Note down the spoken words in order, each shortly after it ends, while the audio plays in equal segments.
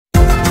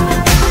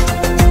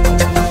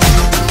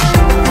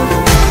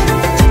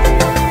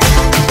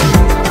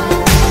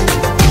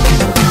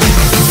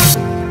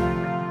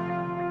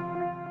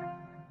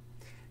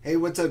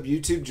what's up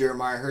YouTube?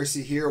 Jeremiah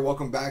Hersey here.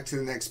 Welcome back to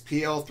the next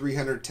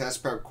PL300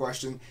 test prep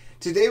question.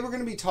 Today we're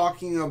going to be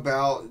talking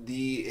about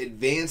the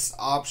advanced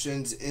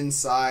options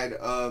inside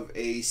of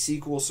a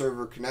SQL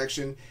Server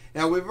connection.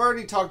 Now we've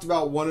already talked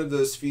about one of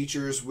those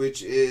features,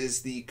 which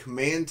is the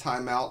command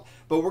timeout,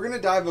 but we're going to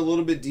dive a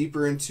little bit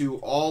deeper into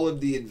all of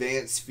the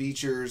advanced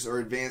features or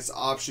advanced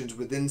options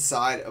within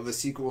inside of a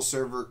SQL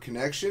Server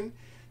connection.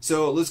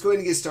 So let's go ahead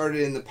and get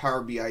started in the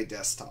Power BI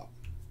desktop.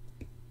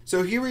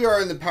 So here we are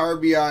in the Power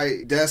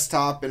BI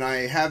desktop, and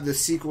I have the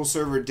SQL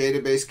Server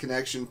database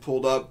connection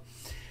pulled up.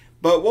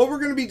 But what we're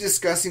going to be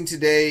discussing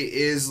today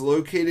is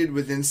located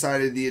within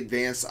inside of the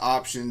advanced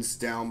options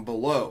down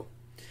below.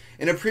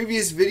 In a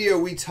previous video,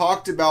 we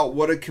talked about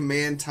what a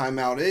command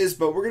timeout is,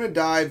 but we're going to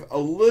dive a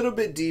little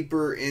bit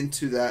deeper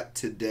into that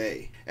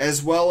today,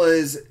 as well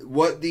as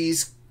what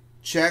these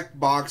check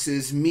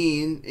boxes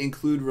mean: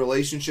 include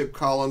relationship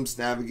columns,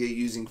 navigate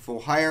using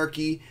full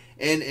hierarchy,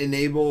 and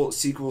enable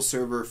SQL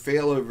Server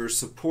Failover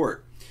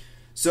support.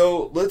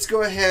 So let's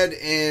go ahead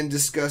and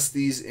discuss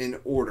these in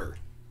order.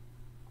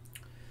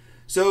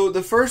 So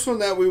the first one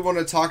that we want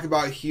to talk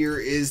about here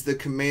is the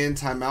command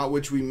timeout,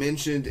 which we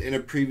mentioned in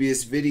a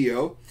previous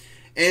video.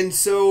 And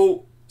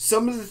so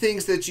some of the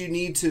things that you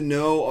need to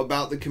know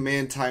about the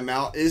command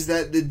timeout is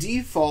that the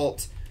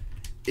default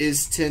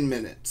is 10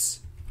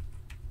 minutes.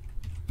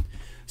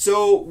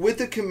 So with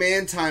the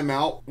command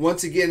timeout,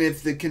 once again,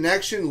 if the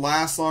connection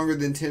lasts longer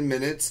than 10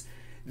 minutes,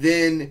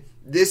 then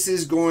this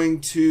is going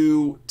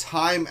to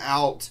time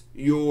out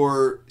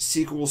your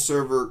SQL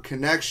Server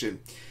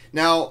connection.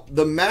 Now,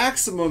 the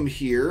maximum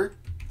here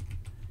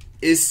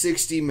is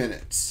 60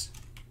 minutes.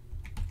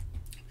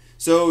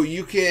 So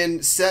you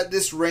can set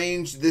this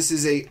range. This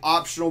is an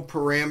optional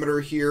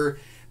parameter here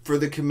for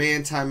the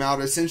command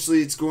timeout.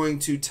 Essentially, it's going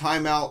to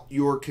time out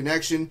your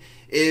connection.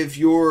 If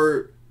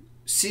your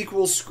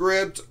SQL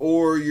script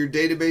or your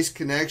database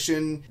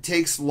connection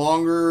takes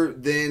longer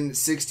than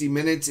 60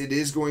 minutes, it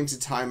is going to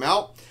time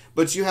out.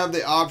 But you have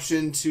the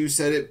option to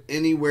set it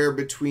anywhere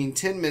between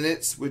 10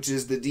 minutes, which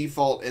is the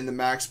default, and the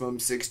maximum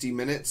 60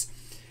 minutes.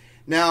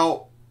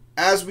 Now,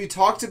 as we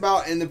talked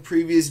about in the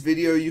previous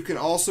video, you can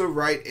also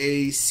write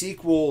a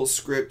SQL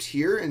script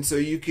here. And so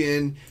you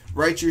can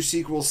write your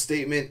SQL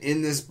statement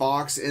in this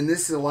box, and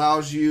this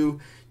allows you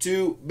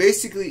to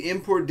basically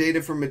import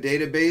data from a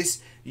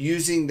database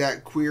using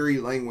that query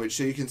language.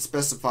 So you can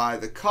specify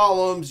the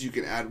columns, you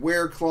can add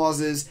where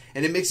clauses,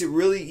 and it makes it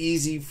really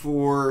easy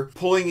for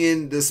pulling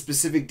in the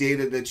specific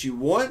data that you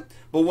want.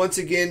 But once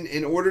again,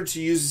 in order to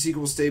use a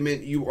SQL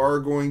statement, you are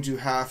going to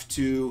have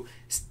to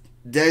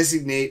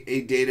designate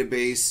a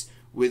database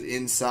with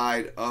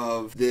inside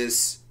of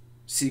this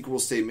SQL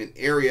statement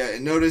area.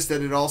 And notice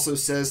that it also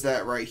says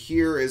that right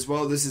here as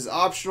well. This is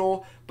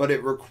optional, but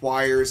it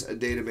requires a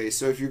database.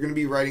 So if you're going to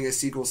be writing a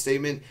SQL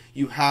statement,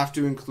 you have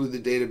to include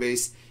the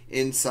database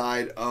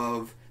inside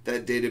of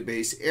that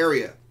database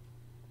area.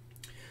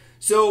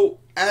 So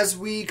as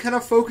we kind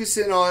of focus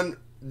in on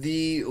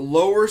the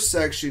lower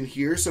section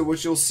here, so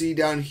what you'll see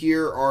down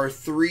here are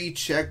 3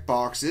 check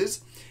boxes.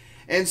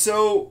 And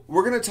so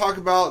we're going to talk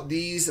about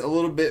these a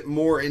little bit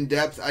more in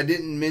depth. I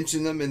didn't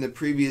mention them in the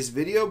previous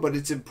video, but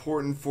it's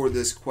important for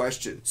this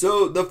question.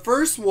 So the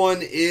first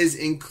one is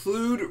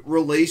include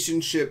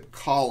relationship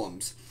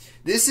columns.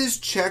 This is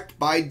checked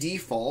by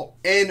default,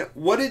 and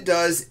what it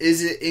does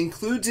is it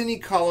includes any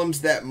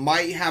columns that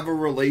might have a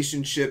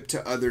relationship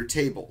to other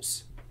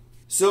tables.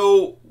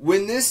 So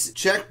when this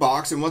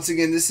checkbox, and once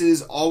again this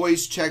is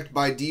always checked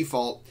by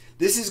default,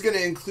 this is going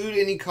to include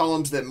any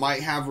columns that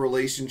might have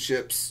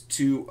relationships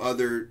to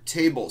other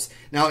tables.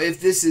 Now,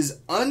 if this is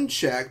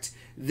unchecked,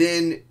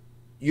 then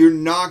you're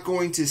not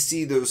going to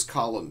see those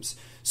columns.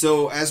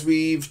 So as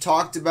we've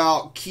talked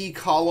about key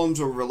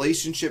columns or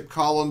relationship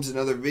columns in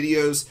other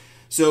videos,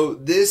 so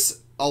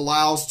this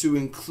allows to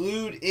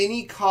include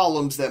any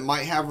columns that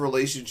might have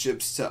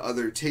relationships to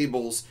other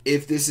tables.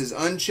 If this is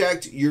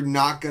unchecked, you're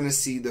not going to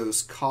see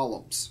those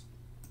columns.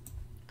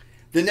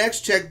 The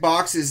next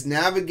checkbox is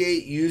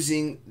navigate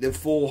using the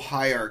full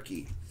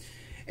hierarchy.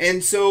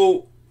 And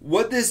so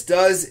what this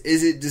does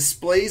is it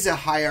displays a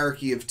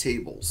hierarchy of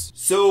tables.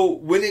 So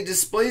when it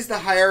displays the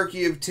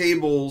hierarchy of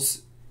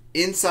tables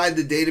inside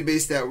the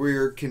database that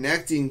we're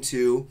connecting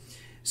to,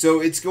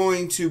 so it's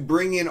going to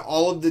bring in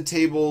all of the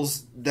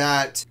tables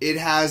that it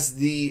has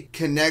the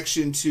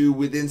connection to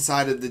within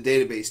inside of the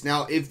database.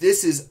 Now, if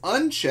this is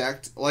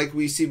unchecked, like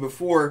we see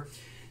before,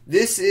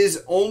 this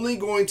is only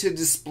going to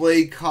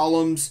display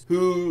columns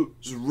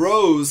whose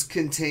rows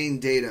contain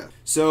data.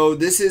 So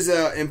this is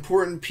an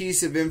important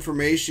piece of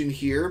information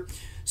here.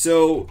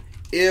 So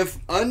if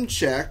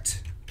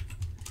unchecked,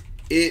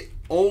 it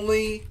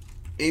only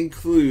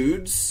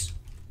includes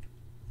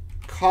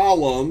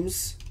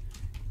columns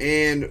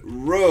and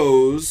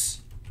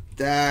rows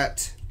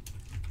that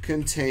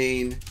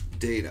contain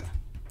data.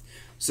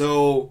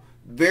 So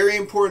very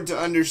important to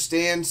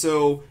understand.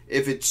 So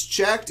if it's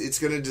checked, it's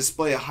going to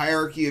display a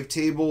hierarchy of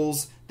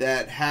tables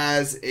that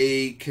has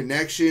a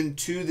connection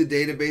to the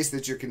database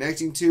that you're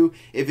connecting to.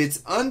 If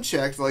it's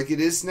unchecked, like it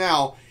is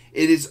now,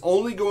 It is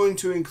only going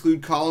to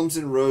include columns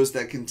and rows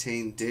that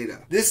contain data.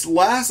 This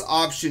last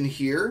option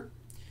here,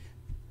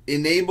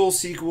 Enable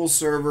SQL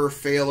Server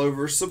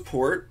Failover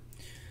Support.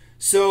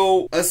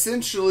 So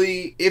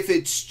essentially, if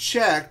it's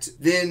checked,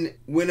 then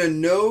when a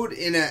node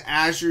in an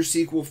Azure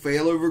SQL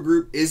Failover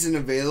group isn't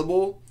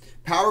available,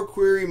 Power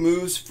Query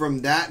moves from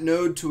that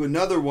node to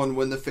another one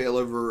when the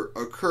failover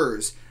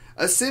occurs.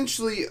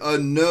 Essentially, a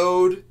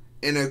node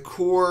and a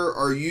core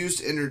are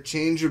used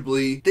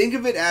interchangeably. Think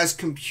of it as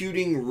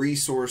computing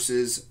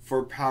resources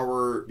for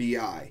Power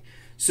BI.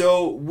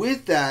 So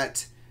with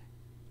that,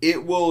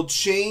 it will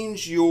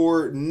change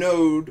your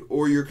node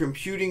or your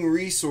computing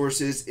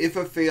resources if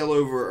a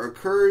failover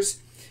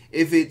occurs.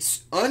 If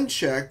it's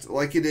unchecked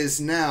like it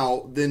is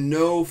now, then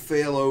no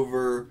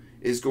failover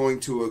is going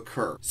to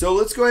occur. So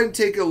let's go ahead and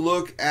take a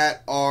look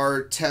at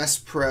our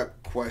test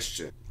prep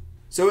question.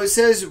 So it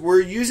says we're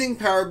using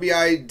Power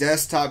BI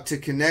Desktop to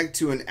connect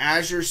to an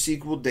Azure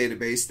SQL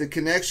database. The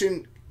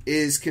connection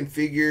is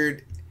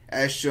configured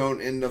as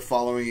shown in the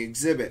following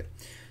exhibit.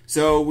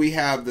 So we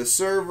have the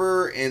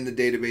server and the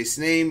database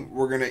name.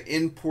 We're going to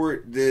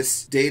import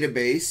this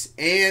database,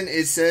 and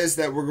it says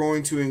that we're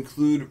going to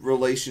include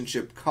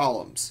relationship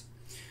columns.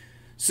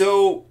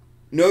 So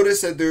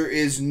notice that there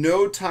is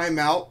no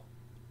timeout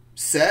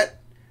set.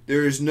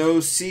 There is no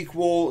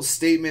SQL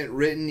statement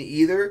written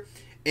either.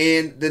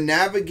 And the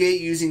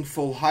navigate using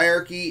full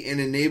hierarchy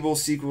and enable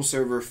SQL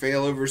Server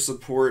Failover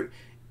support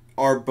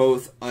are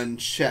both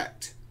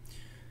unchecked.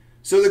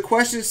 So the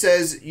question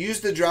says,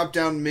 use the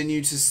drop-down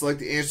menu to select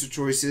the answer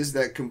choices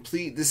that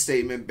complete the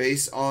statement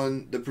based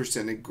on the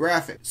presented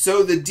graphic.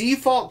 So the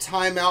default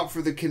timeout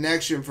for the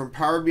connection from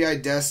Power BI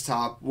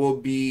Desktop will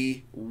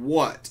be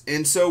what?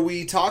 And so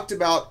we talked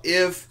about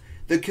if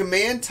the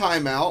command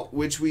timeout,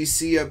 which we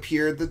see up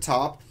here at the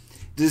top,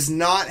 does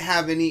not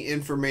have any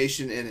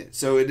information in it.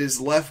 So it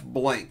is left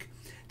blank.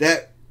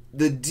 That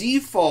the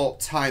default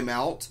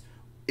timeout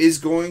is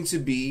going to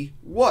be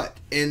what?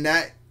 And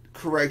that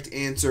correct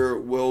answer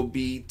will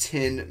be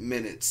 10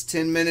 minutes.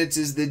 10 minutes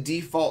is the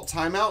default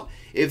timeout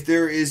if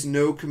there is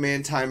no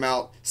command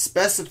timeout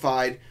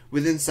specified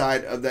within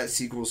inside of that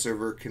SQL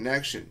Server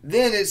connection.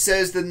 Then it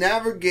says the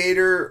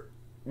navigator,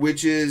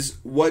 which is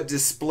what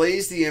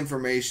displays the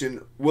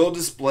information, will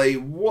display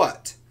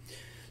what?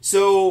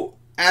 So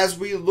as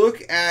we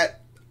look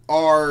at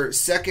our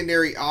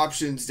secondary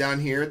options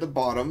down here at the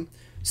bottom,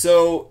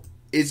 so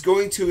it's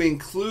going to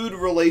include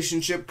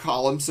relationship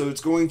columns, so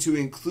it's going to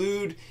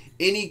include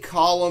any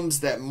columns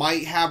that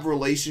might have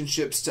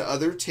relationships to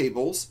other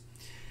tables.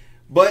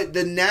 But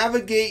the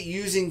navigate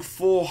using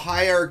full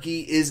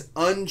hierarchy is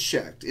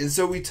unchecked. And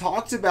so we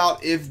talked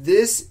about if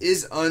this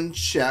is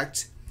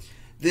unchecked,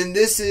 then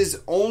this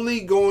is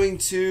only going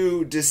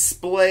to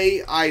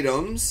display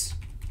items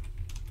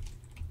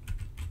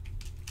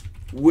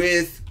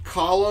with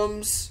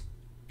columns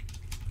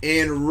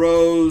and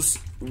rows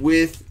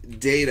with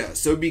data.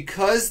 So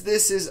because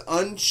this is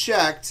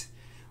unchecked,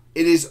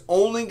 it is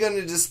only going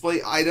to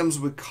display items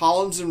with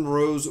columns and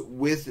rows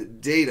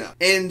with data.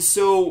 And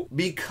so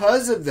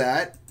because of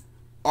that,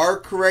 our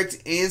correct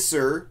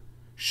answer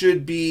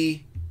should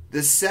be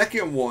the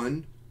second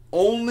one,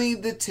 only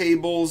the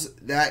tables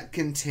that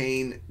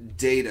contain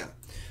data.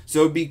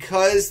 So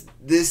because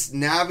this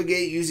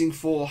navigate using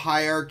full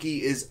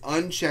hierarchy is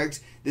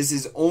unchecked, this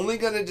is only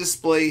going to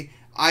display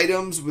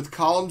items with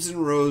columns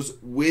and rows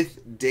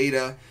with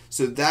data.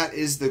 So that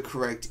is the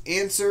correct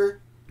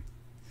answer.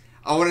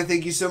 I want to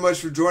thank you so much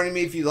for joining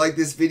me. If you like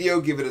this video,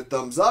 give it a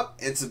thumbs up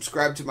and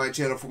subscribe to my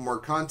channel for more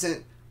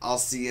content. I'll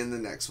see you in the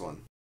next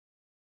one.